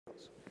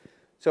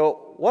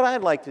So what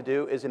I'd like to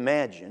do is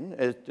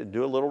to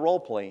do a little role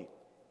play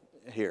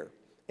here.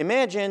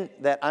 Imagine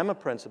that I'm a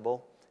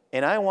principal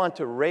and I want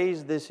to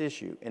raise this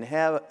issue and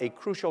have a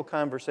crucial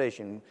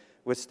conversation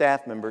with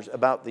staff members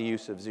about the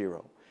use of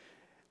zero.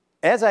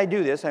 As I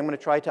do this, I'm going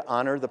to try to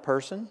honor the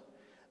person.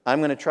 I'm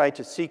going to try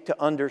to seek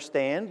to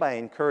understand by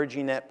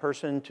encouraging that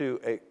person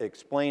to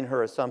explain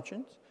her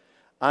assumptions.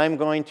 I'm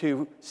going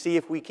to see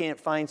if we can't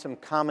find some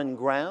common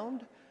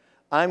ground.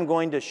 I'm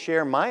going to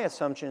share my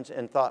assumptions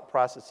and thought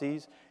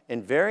processes.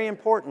 And very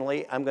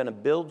importantly, I'm going to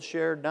build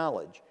shared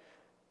knowledge.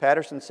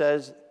 Patterson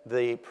says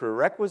the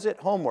prerequisite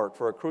homework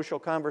for a crucial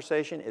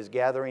conversation is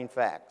gathering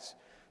facts.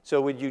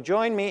 So would you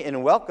join me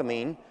in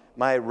welcoming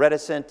my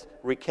reticent,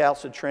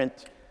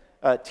 recalcitrant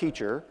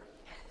teacher,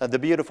 the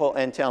beautiful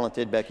and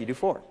talented Becky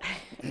DuFour.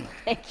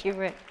 Thank you,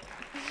 Rick.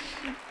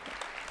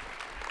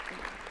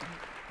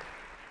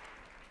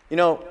 You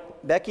know,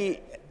 Becky,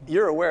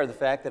 you're aware of the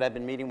fact that I've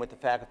been meeting with the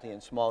faculty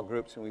in small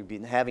groups, and we've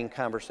been having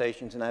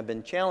conversations, and I've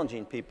been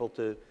challenging people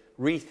to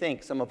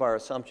rethink some of our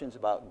assumptions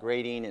about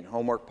grading and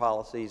homework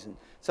policies, and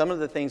some of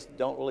the things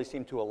don't really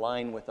seem to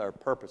align with our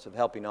purpose of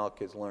helping all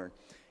kids learn.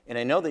 And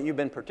I know that you've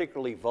been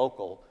particularly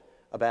vocal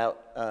about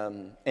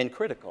and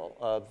critical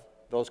of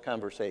those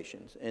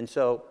conversations. And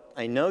so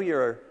I know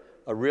you're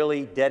a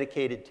really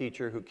dedicated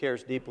teacher who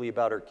cares deeply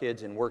about her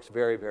kids and works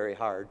very, very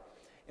hard.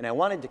 And I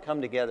wanted to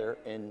come together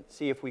and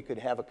see if we could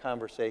have a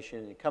conversation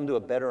and come to a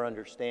better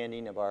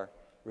understanding of our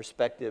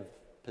respective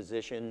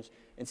positions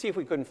and see if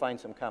we couldn't find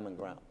some common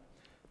ground.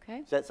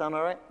 Okay. Does that sound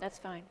all right? That's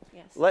fine,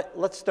 yes.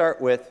 Let's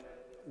start with,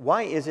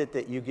 why is it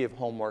that you give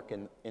homework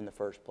in the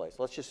first place?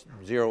 Let's just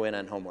zero in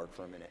on homework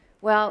for a minute.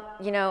 Well,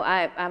 you know,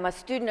 I'm a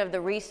student of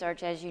the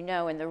research, as you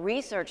know, and the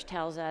research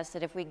tells us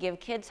that if we give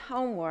kids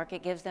homework,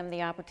 it gives them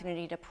the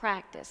opportunity to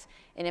practice.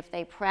 And if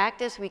they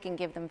practice, we can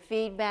give them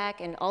feedback,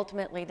 and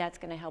ultimately that's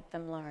going to help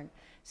them learn.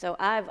 So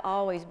I've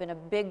always been a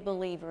big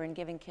believer in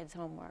giving kids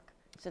homework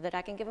so that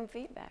I can give them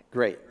feedback.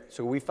 Great.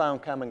 So we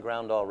found common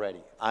ground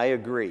already. I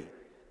agree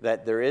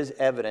that there is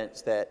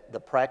evidence that the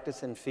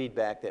practice and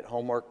feedback that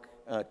homework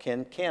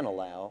can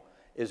allow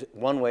is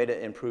one way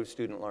to improve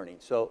student learning.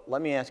 So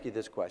let me ask you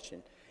this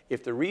question.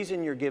 If the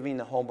reason you're giving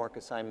the homework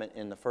assignment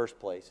in the first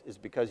place is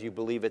because you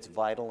believe it's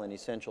vital and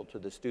essential to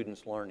the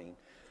student's learning,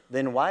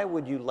 then why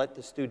would you let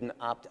the student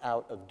opt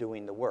out of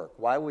doing the work?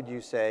 Why would you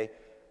say,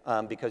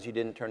 because you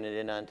didn't turn it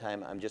in on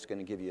time, I'm just going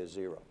to give you a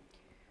zero?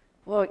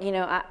 Well, you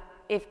know,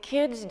 if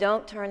kids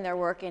don't turn their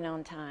work in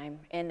on time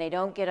and they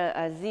don't get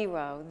a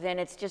zero, then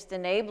it's just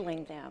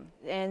enabling them.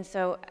 And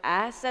so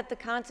I set the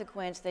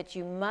consequence that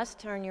you must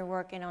turn your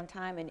work in on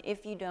time, and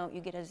if you don't, you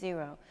get a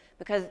zero.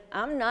 Because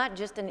I'm not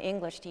just an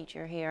English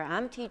teacher here.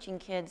 I'm teaching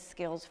kids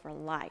skills for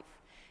life.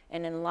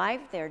 And in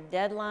life, there are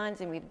deadlines,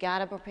 and we've got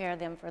to prepare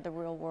them for the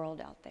real world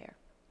out there.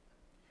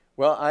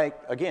 Well,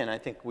 again, I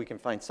think we can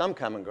find some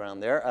common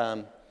ground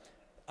there.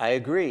 I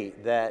agree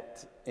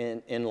that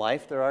in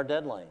life there are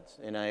deadlines,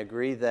 and I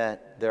agree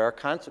that there are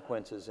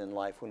consequences in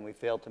life when we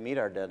fail to meet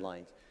our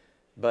deadlines.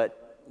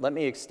 But let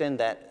me extend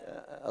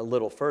that a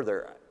little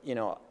further. You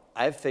know,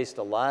 I've faced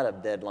a lot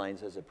of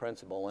deadlines as a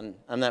principal, and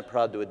I'm not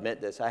proud to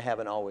admit this. I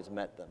haven't always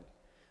met them.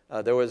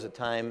 There was a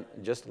time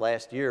just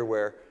last year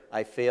where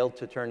I failed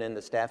to turn in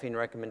the staffing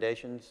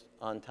recommendations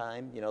on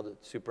time. You know, the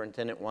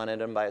superintendent wanted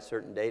them by a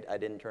certain date. I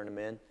didn't turn them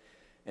in.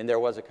 And there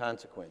was a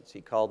consequence. He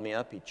called me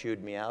up, he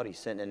chewed me out, he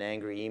sent an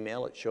angry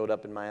email, it showed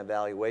up in my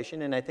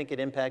evaluation, and I think it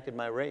impacted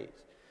my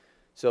raise.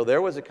 So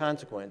there was a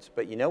consequence,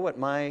 but you know what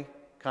my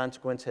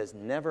consequence has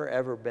never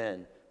ever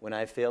been when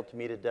I failed to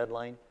meet a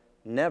deadline?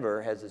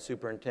 Never has the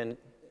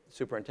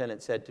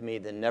superintendent said to me,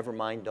 then never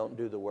mind, don't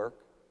do the work.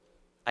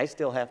 I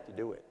still have to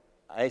do it.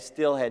 I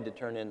still had to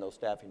turn in those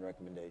staffing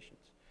recommendations.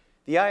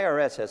 The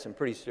IRS has some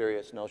pretty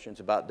serious notions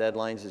about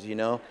deadlines, as you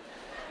know.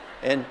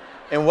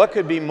 And what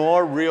could be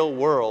more real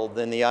world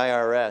than the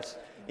IRS?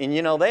 And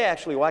you know, they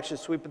actually watch the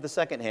sweep of the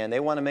second hand. They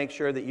want to make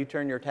sure that you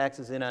turn your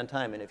taxes in on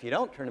time. And if you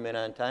don't turn them in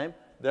on time,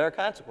 there are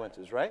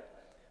consequences, right?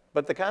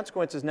 But the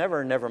consequences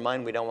never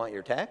mind, we don't want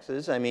your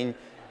taxes. I mean,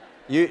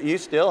 you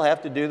still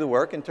have to do the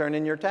work and turn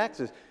in your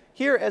taxes.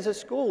 Here as a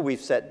school,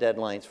 we've set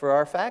deadlines for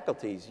our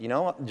faculties. You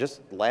know,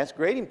 just last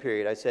grading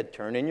period, I said,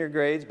 turn in your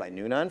grades by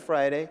noon on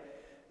Friday.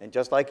 And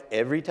just like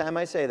every time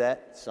I say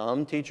that,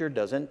 some teacher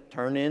doesn't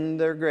turn in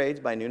their grades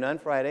by noon on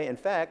Friday. In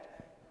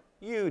fact,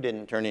 you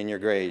didn't turn in your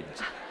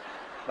grades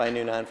by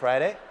noon on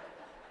Friday.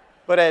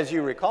 But as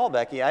you recall,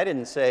 Becky, I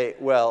didn't say,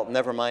 well,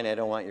 never mind, I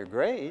don't want your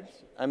grades.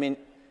 I mean,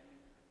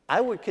 I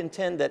would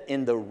contend that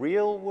in the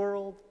real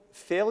world,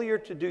 failure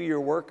to do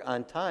your work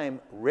on time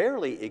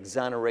rarely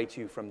exonerates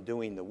you from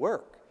doing the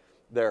work.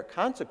 There are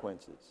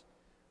consequences.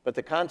 But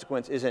the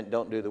consequence isn't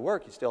don't do the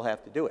work, you still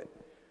have to do it.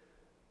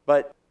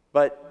 But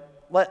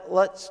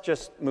let's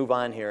just move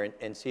on here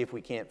and see if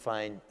we can't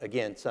find,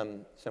 again,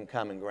 some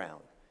common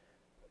ground.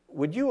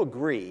 Would you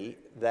agree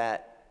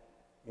that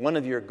one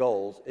of your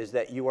goals is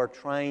that you are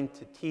trying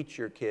to teach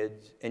your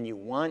kids and you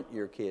want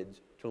your kids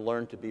to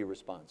learn to be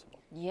responsible?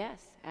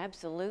 Yes,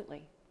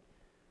 absolutely.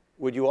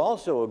 Would you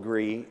also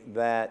agree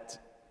that,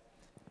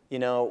 you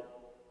know,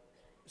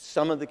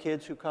 some of the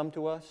kids who come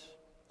to us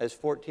as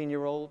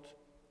 14-year-olds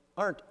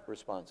aren't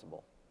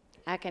responsible.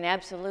 I can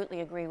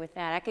absolutely agree with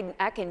that.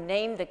 I can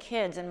name the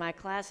kids in my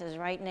classes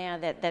right now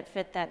that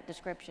fit that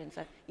description.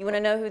 So you want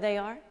to know who they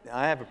are?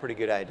 I have a pretty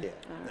good idea.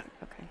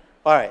 Okay.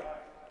 All right.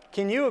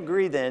 Can you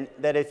agree then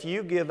that if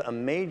you give a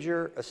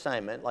major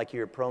assignment, like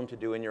you're prone to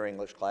do in your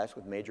English class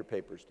with major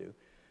papers do,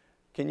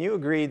 can you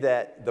agree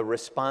that the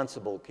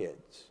responsible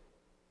kids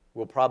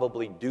will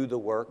probably do the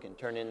work and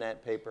turn in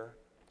that paper?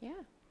 Yeah.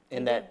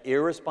 And that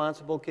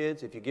irresponsible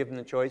kids, if you give them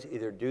the choice,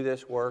 either do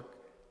this work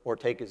or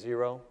take a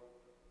 0,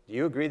 do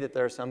you agree that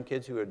there are some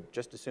kids who would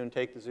just as soon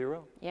take the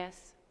 0?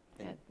 Yes.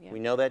 We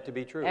know that to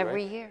be true,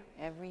 every right? year,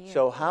 every year.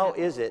 So how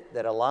is it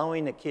that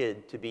allowing a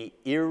kid to be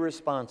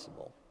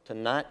irresponsible, to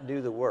not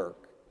do the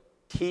work,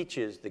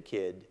 teaches the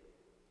kid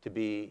to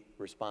be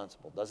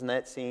responsible? Doesn't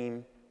that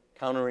seem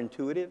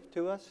counterintuitive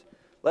to us?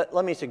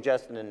 Let me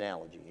suggest an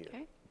analogy here.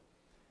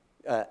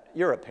 Okay.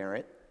 You're a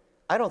parent.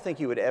 I don't think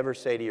you would ever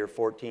say to your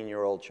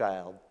 14-year-old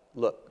child,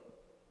 look,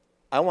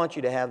 I want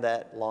you to have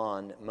that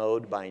lawn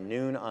mowed by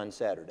noon on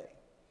Saturday.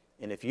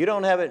 And if you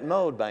don't have it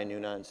mowed by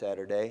noon on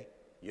Saturday,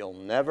 you'll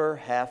never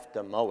have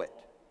to mow it.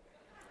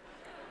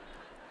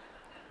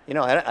 You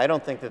know, I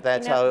don't think that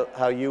that's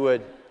how you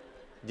would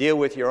deal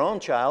with your own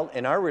child.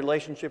 And our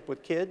relationship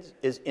with kids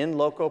is in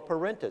loco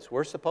parentis.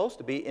 We're supposed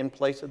to be in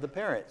place of the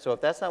parent. So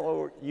if that's not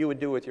what you would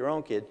do with your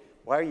own kid,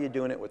 why are you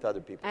doing it with other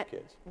people's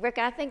kids? Rick,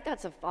 I think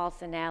that's a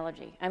false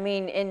analogy. I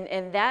mean,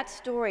 in that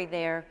story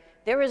there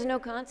is no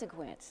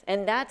consequence.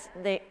 And that's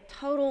the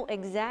total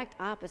exact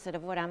opposite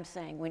of what I'm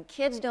saying. When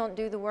kids don't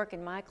do the work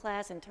in my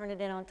class and turn it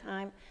in on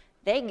time,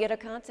 they get a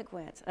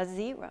consequence, a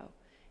 0.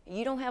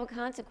 You don't have a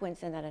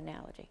consequence in that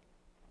analogy.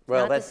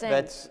 Well,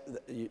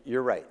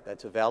 you're right.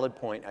 That's a valid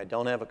point. I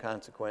don't have a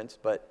consequence,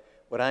 but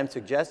what I'm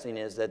suggesting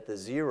is that the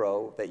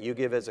 0 that you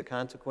give as a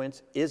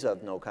consequence is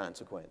of no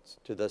consequence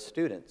to the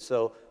student.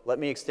 So let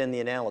me extend the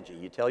analogy.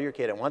 You tell your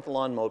kid, I want the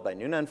lawn mowed by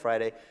noon on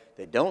Friday.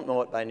 They don't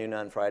mow it by noon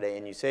on Friday,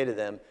 and you say to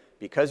them,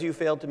 because you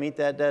failed to meet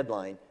that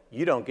deadline,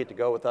 you don't get to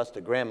go with us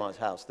to Grandma's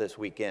house this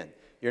weekend.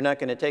 You're not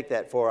going to take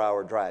that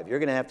 4-hour drive. You're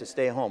going to have to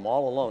stay home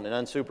all alone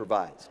and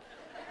unsupervised.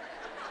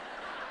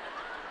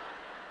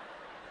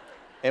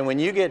 And when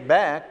you get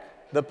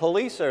back, the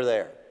police are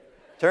there.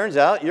 Turns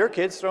out your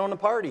kid's throwing a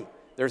party.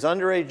 There's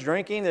underage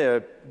drinking.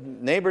 The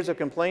neighbors have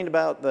complained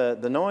about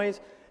the noise.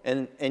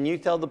 And you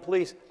tell the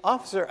police,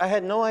 officer, I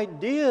had no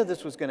idea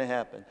this was going to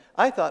happen.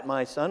 I thought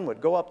my son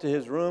would go up to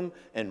his room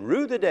and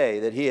rue the day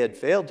that he had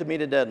failed to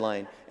meet a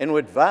deadline and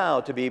would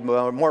vow to be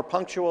more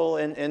punctual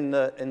in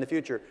the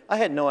future. I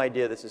had no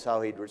idea this is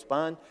how he'd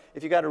respond.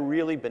 If you got a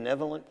really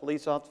benevolent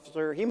police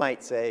officer, he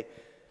might say,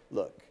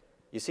 look,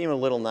 you seem a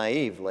little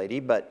naive, lady,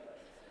 but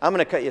I'm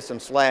going to cut you some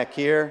slack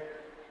here.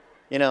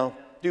 You know,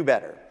 do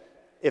better.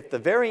 If the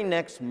very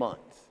next month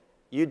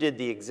you did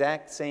the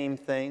exact same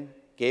thing,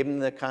 gave him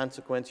the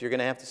consequence, you're going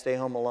to have to stay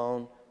home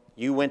alone,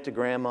 you went to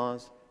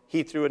Grandma's,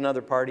 he threw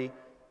another party,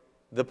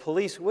 the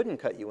police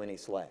wouldn't cut you any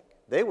slack.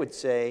 They would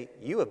say,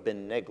 you have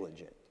been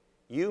negligent.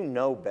 You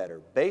know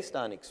better, based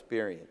on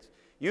experience.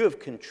 You have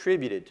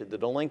contributed to the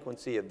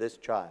delinquency of this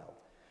child.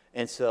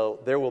 And so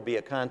there will be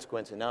a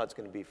consequence, and now it's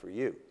going to be for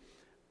you.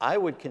 I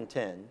would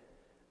contend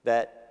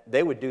that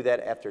they would do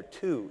that after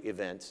 2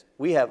 events.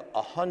 We have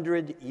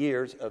 100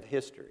 years of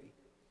history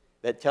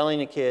that telling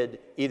a kid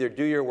either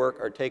do your work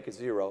or take a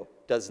 0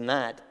 does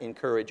not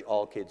encourage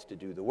all kids to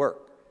do the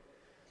work.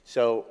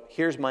 So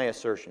here's my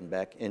assertion,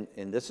 Beck, and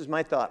this is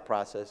my thought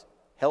process.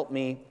 Help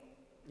me,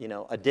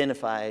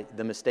 identify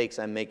the mistakes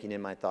I'm making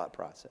in my thought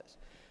process.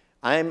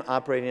 I'm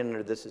operating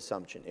under this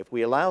assumption. If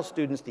we allow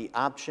students the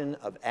option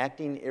of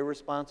acting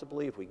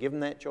irresponsibly, if we give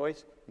them that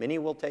choice, many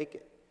will take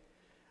it.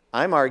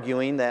 I'm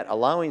arguing that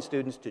allowing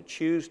students to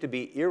choose to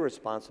be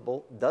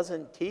irresponsible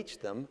doesn't teach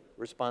them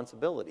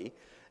responsibility,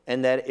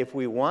 and that if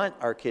we want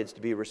our kids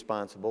to be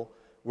responsible,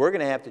 we're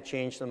going to have to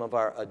change some of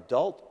our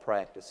adult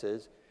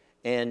practices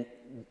and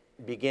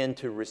begin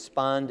to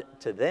respond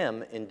to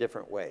them in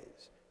different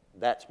ways.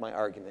 That's my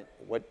argument.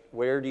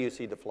 Where do you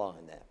see the flaw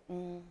in that?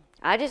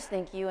 I just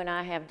think you and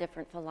I have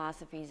different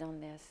philosophies on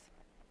this.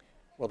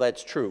 Well,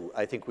 that's true.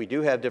 I think we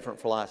do have different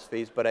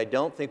philosophies, but I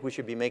don't think we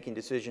should be making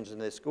decisions in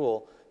this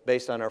school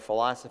based on our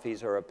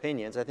philosophies or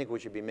opinions. I think we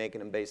should be making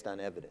them based on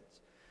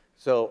evidence.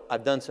 So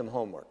I've done some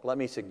homework. Let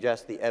me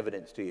suggest the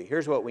evidence to you.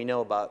 Here's what we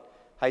know about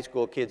high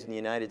school kids in the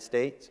United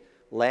States.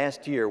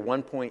 Last year,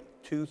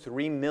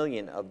 1.23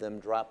 million of them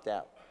dropped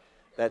out.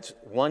 That's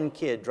one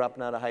kid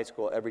dropping out of high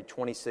school every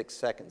 26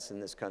 seconds in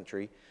this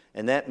country.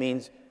 And that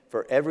means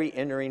for every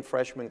entering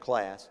freshman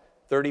class,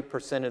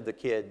 30% of the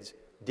kids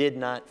did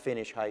not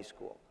finish high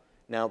school.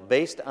 Now,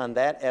 based on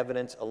that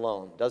evidence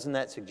alone, doesn't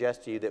that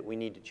suggest to you that we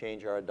need to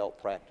change our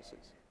adult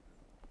practices?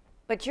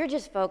 But you're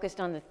just focused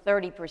on the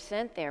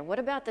 30% there. What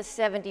about the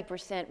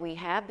 70% we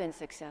have been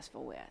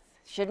successful with?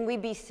 Shouldn't we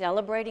be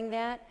celebrating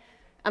that?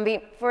 I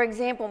mean, for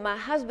example, my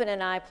husband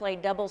and I play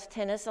doubles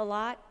tennis a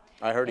lot.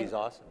 I heard he's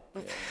awesome.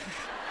 Yeah.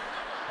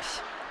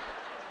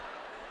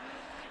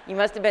 You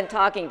must have been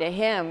talking to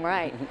him,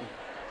 right?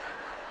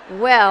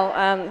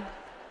 Well,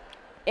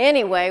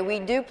 Anyway, we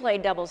do play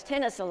doubles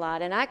tennis a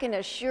lot, and I can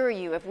assure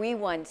you if we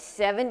won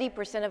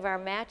 70% of our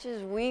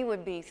matches, we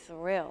would be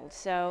thrilled.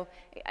 So,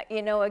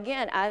 you know,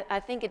 again, I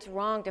think it's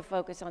wrong to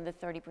focus on the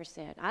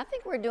 30%. I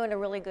think we're doing a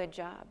really good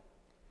job.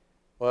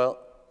 Well,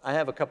 I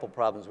have a couple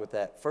problems with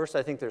that. First,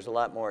 I think there's a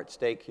lot more at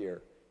stake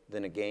here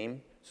than a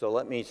game. So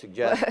let me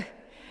suggest.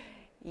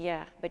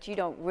 Yeah, but you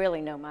don't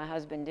really know my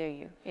husband, do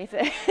you?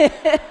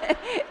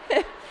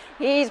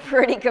 He's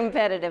pretty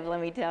competitive,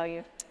 let me tell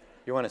you.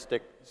 You want to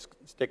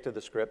stick to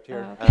the script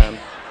here? Oh, okay.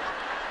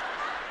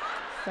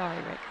 Sorry,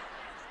 Rick.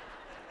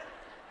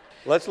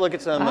 Let's look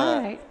at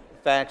some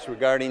facts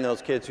regarding those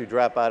kids who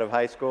drop out of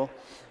high school.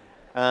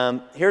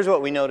 Here's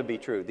what we know to be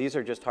true. These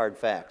are just hard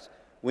facts.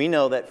 We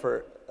know that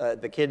for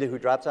the kid who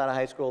drops out of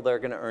high school, they're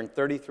going to earn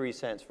 33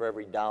 cents for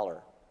every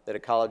dollar that a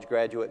college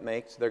graduate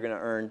makes. They're going to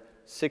earn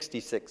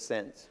 66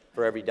 cents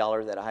for every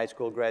dollar that a high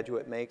school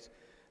graduate makes.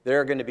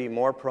 They're going to be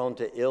more prone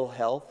to ill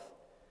health,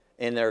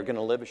 and they're going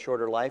to live a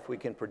shorter life. We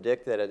can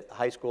predict that a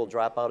high school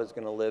dropout is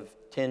going to live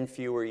 10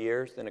 fewer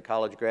years than a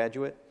college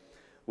graduate.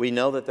 We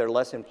know that they're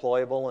less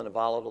employable in a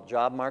volatile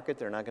job market.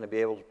 They're not going to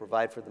be able to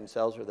provide for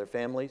themselves or their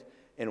families.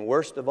 And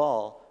worst of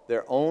all,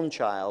 their own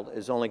child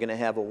is only going to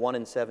have a 1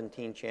 in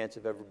 17 chance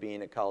of ever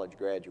being a college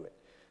graduate.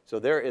 So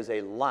there is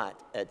a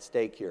lot at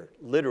stake here,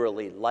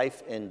 literally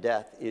life and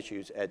death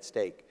issues at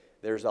stake.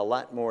 There's a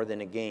lot more than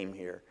a game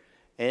here.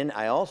 And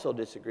I also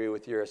disagree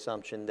with your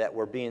assumption that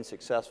we're being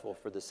successful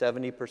for the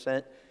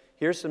 70%.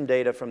 Here's some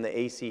data from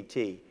the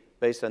ACT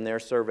based on their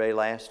survey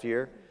last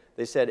year.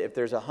 They said if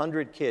there's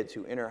 100 kids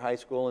who enter high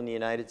school in the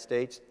United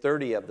States,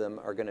 30 of them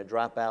are going to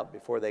drop out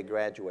before they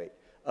graduate.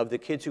 Of the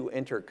kids who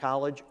enter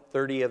college,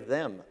 30 of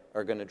them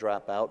are going to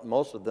drop out,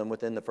 most of them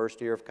within the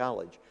first year of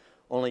college.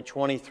 Only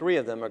 23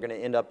 of them are going to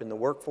end up in the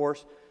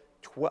workforce.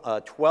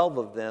 12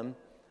 of them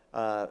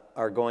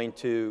are going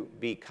to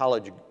be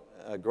college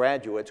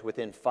graduates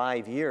within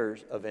 5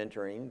 years of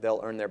entering.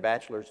 They'll earn their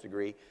bachelor's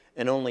degree,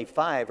 and only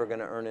 5 are going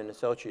to earn an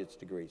associate's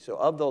degree. So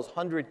of those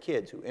 100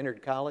 kids who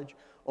entered college,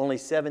 only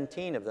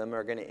 17 of them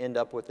are going to end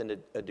up with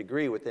a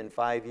degree within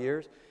 5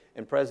 years.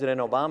 And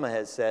President Obama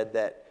has said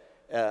that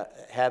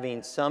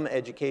having some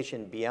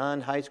education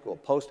beyond high school,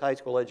 post-high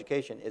school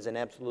education, is an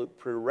absolute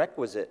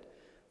prerequisite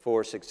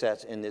for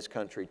success in this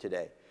country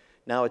today.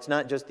 Now, it's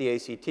not just the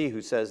ACT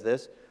who says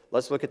this.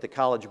 Let's look at the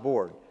College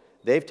Board.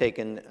 They've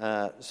taken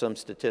some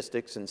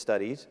statistics and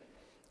studies.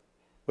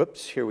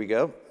 Whoops, here we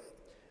go.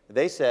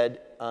 They said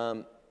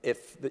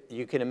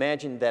you can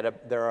imagine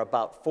that there are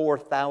about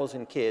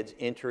 4,000 kids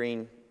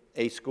entering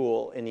a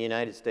school in the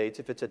United States,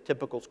 if it's a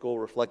typical school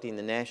reflecting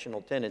the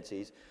national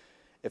tendencies.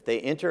 If they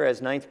enter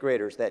as 9th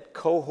graders, that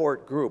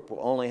cohort group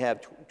will only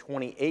have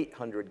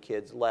 2,800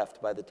 kids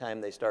left by the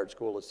time they start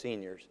school as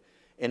seniors.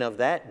 And of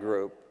that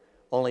group,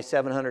 only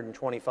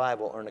 725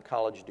 will earn a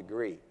college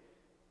degree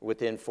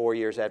within 4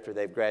 years after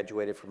they've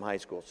graduated from high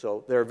school.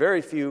 So there are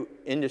very few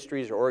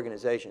industries or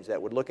organizations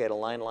that would look at a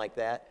line like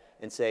that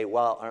and say,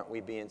 well, aren't we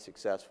being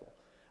successful?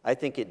 I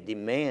think it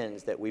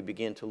demands that we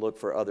begin to look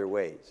for other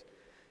ways.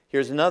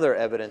 Here's another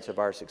evidence of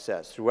our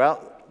success.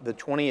 Throughout the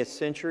 20th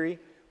century,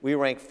 we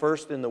ranked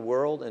first in the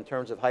world in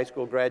terms of high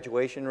school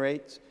graduation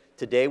rates.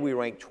 Today, we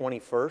rank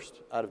 21st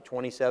out of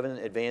 27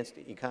 advanced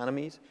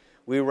economies.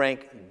 We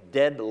rank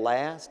dead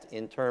last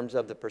in terms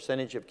of the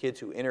percentage of kids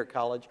who enter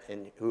college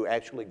and who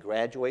actually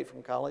graduate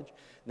from college.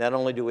 Not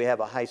only do we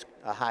have a high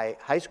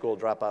high school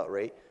dropout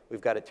rate,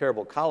 we've got a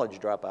terrible college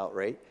dropout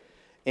rate.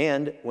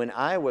 And when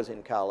I was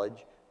in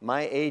college,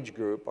 my age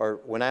group,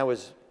 or when I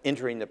was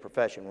entering the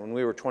profession, when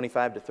we were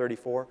 25 to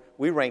 34,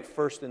 we ranked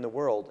first in the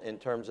world in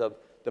terms of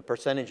the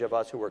percentage of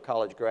us who were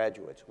college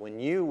graduates.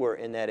 When you were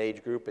in that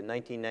age group in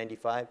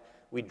 1995,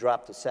 we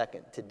dropped to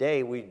second.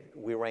 Today, we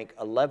rank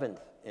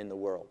 11th in the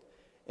world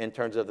in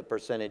terms of the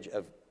percentage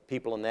of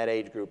people in that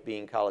age group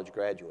being college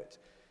graduates.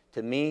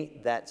 To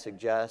me, that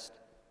suggests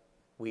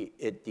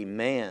it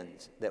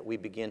demands that we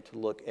begin to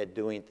look at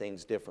doing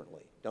things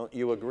differently. Don't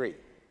you agree?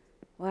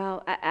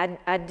 Well,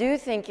 I do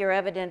think your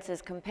evidence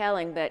is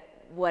compelling, but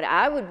what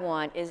I would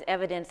want is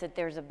evidence that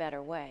there's a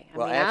better way. I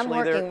mean, I'm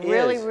working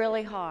really,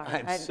 really hard.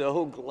 I'm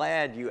so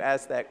glad you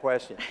asked that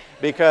question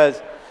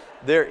because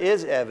there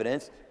is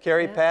evidence.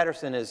 Carrie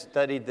Patterson has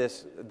studied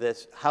this,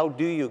 how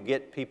do you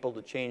get people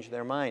to change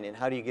their mind and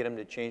how do you get them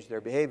to change their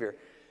behavior?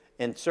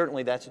 And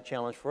certainly that's a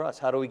challenge for us.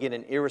 How do we get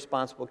an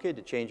irresponsible kid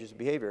to change his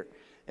behavior?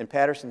 And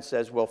Patterson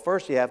says, well,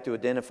 first you have to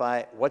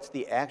identify what's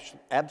the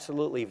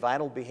absolutely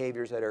vital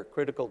behaviors that are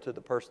critical to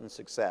the person's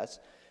success.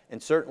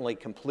 And certainly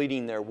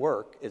completing their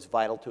work is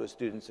vital to a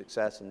student's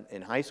success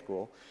in high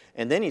school.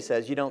 And then he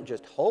says you don't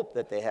just hope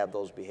that they have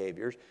those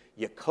behaviors,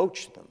 you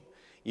coach them.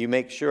 You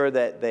make sure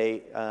that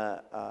they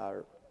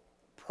are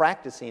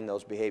practicing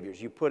those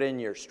behaviors. You put in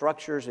your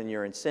structures and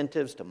your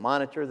incentives to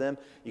monitor them.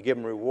 You give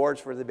them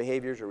rewards for the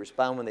behaviors or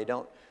respond when they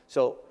don't.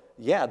 So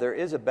yeah, there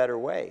is a better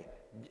way.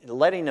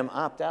 Letting them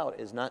opt out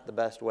is not the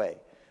best way.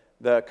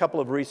 The couple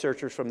of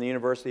researchers from the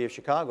University of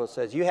Chicago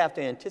says you have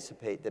to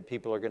anticipate that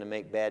people are going to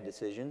make bad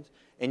decisions,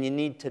 and you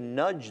need to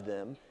nudge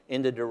them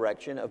in the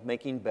direction of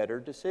making better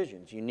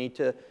decisions. You need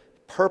to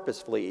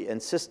purposefully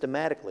and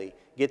systematically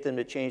get them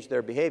to change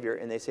their behavior.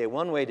 And they say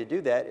one way to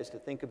do that is to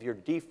think of your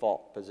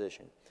default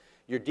position.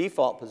 Your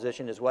default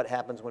position is what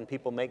happens when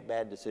people make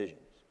bad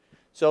decisions.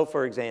 So,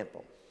 for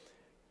example,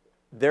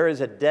 there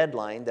is a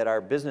deadline that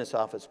our business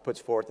office puts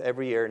forth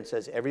every year and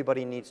says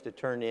everybody needs to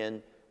turn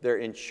in their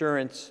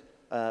insurance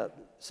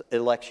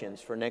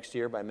elections for next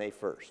year by May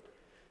 1st.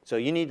 So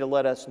you need to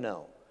let us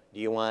know. Do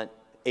you want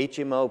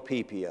HMO,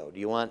 PPO? Do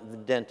you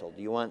want dental?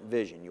 Do you want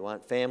vision? You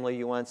want family?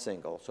 You want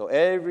single? So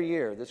every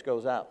year this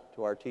goes out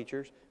to our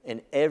teachers, and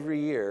every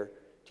year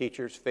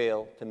teachers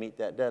fail to meet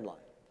that deadline.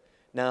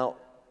 Now,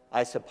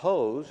 I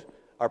suppose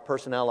our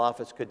personnel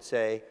office could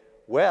say,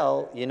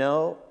 well, you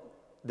know,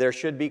 there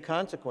should be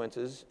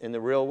consequences in the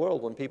real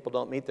world when people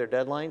don't meet their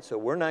deadline, so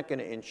we're not going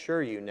to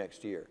insure you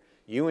next year.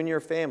 You and your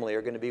family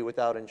are going to be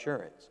without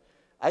insurance.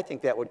 I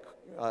think that would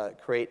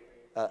create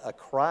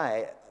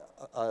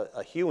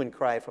a hue and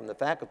cry from the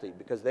faculty,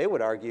 because they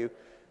would argue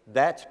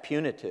that's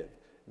punitive,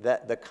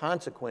 that the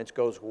consequence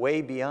goes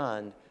way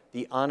beyond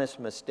the honest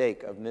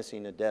mistake of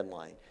missing a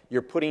deadline.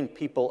 You're putting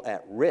people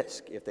at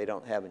risk if they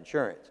don't have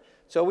insurance.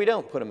 So we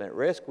don't put them at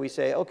risk. We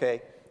say,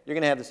 okay, you're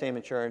going to have the same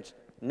insurance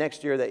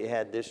next year that you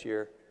had this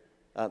year.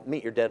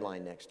 Meet your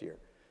deadline next year.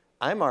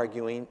 I'm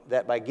arguing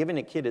that by giving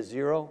a kid a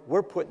 0,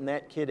 we're putting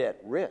that kid at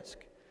risk.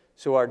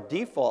 So our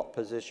default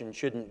position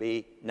shouldn't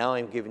be, now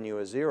I'm giving you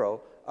a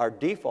 0. Our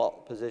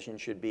default position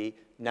should be,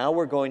 now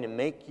we're going to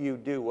make you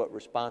do what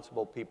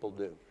responsible people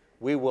do.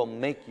 We will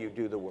make you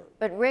do the work.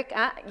 But Rick,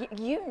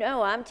 you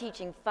know I'm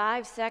teaching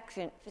 5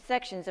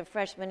 sections of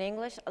freshman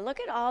English. Look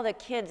at all the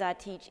kids I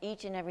teach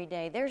each and every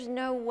day. There's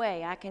no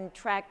way I can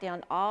track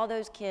down all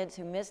those kids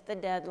who missed the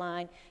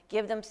deadline,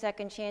 give them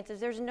second chances.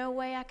 There's no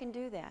way I can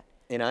do that.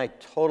 And I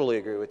totally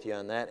agree with you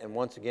on that. And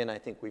once again, I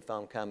think we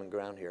found common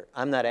ground here.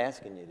 I'm not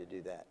asking you to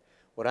do that.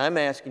 What I'm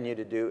asking you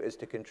to do is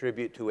to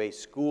contribute to a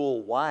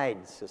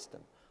school-wide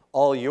system.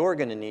 All you're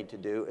going to need to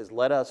do is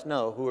let us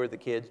know who are the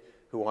kids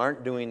who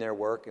aren't doing their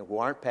work and who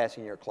aren't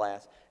passing your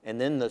class, and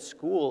then the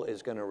school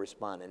is going to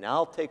respond. And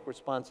I'll take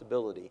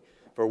responsibility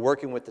for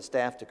working with the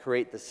staff to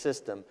create the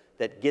system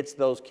that gets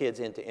those kids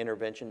into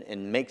intervention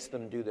and makes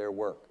them do their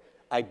work.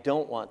 I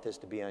don't want this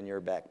to be on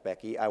your back,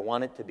 Becky. I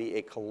want it to be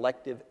a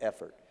collective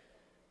effort.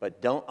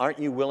 But aren't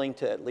you willing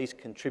to at least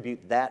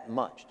contribute that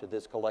much to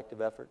this collective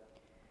effort?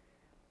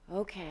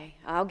 Okay,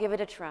 I'll give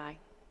it a try.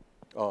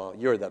 Oh,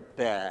 you're the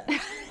best.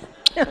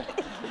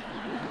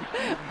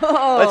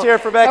 Oh, let's hear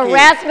it for Becky.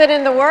 Harassment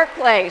in the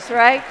workplace,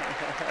 right?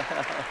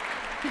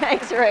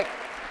 Thanks, Rick.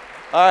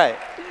 All right.